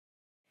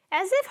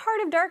As if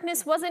Heart of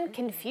Darkness wasn't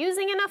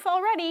confusing enough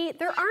already,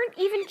 there aren't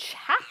even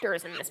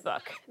chapters in this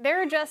book.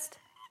 There are just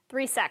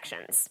 3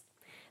 sections.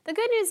 The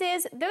good news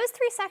is, those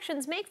 3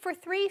 sections make for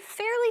 3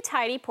 fairly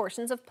tidy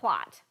portions of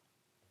plot.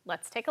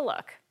 Let's take a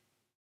look.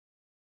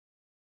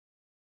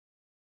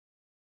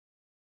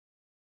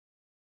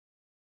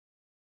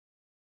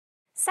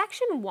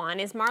 Section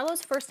 1 is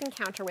Marlow's first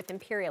encounter with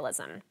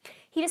imperialism.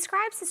 He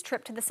describes his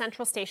trip to the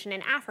Central Station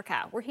in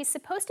Africa, where he's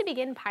supposed to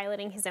begin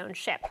piloting his own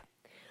ship.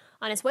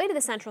 On his way to the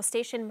Central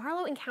Station,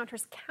 Marlow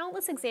encounters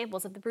countless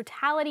examples of the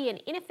brutality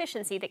and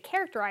inefficiency that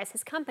characterize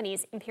his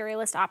company's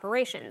imperialist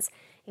operations,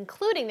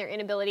 including their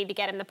inability to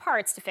get him the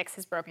parts to fix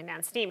his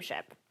broken-down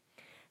steamship.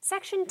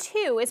 Section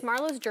 2 is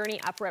Marlow's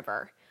journey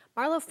upriver.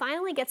 Marlow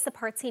finally gets the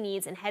parts he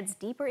needs and heads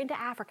deeper into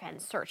Africa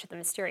in search of the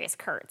mysterious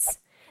Kurtz.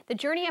 The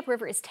journey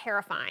upriver is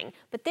terrifying,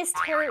 but this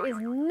terror is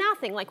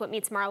nothing like what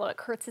meets Marlow at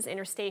Kurtz's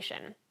inner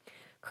station.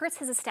 Kurtz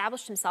has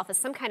established himself as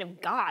some kind of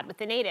god with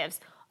the natives,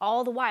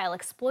 all the while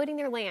exploiting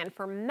their land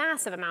for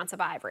massive amounts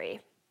of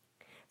ivory.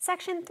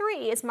 Section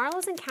 3 is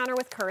Marlow's encounter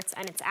with Kurtz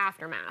and its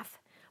aftermath.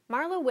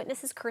 Marlow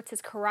witnesses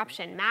Kurtz's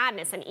corruption,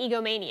 madness, and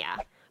egomania.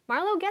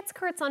 Marlow gets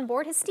Kurtz on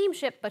board his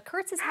steamship, but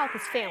Kurtz's health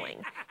is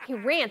failing. He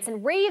rants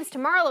and raves to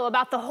Marlow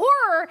about the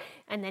horror,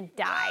 and then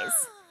dies.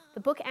 The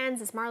book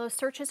ends as Marlow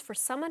searches for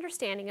some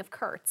understanding of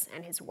Kurtz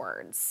and his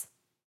words.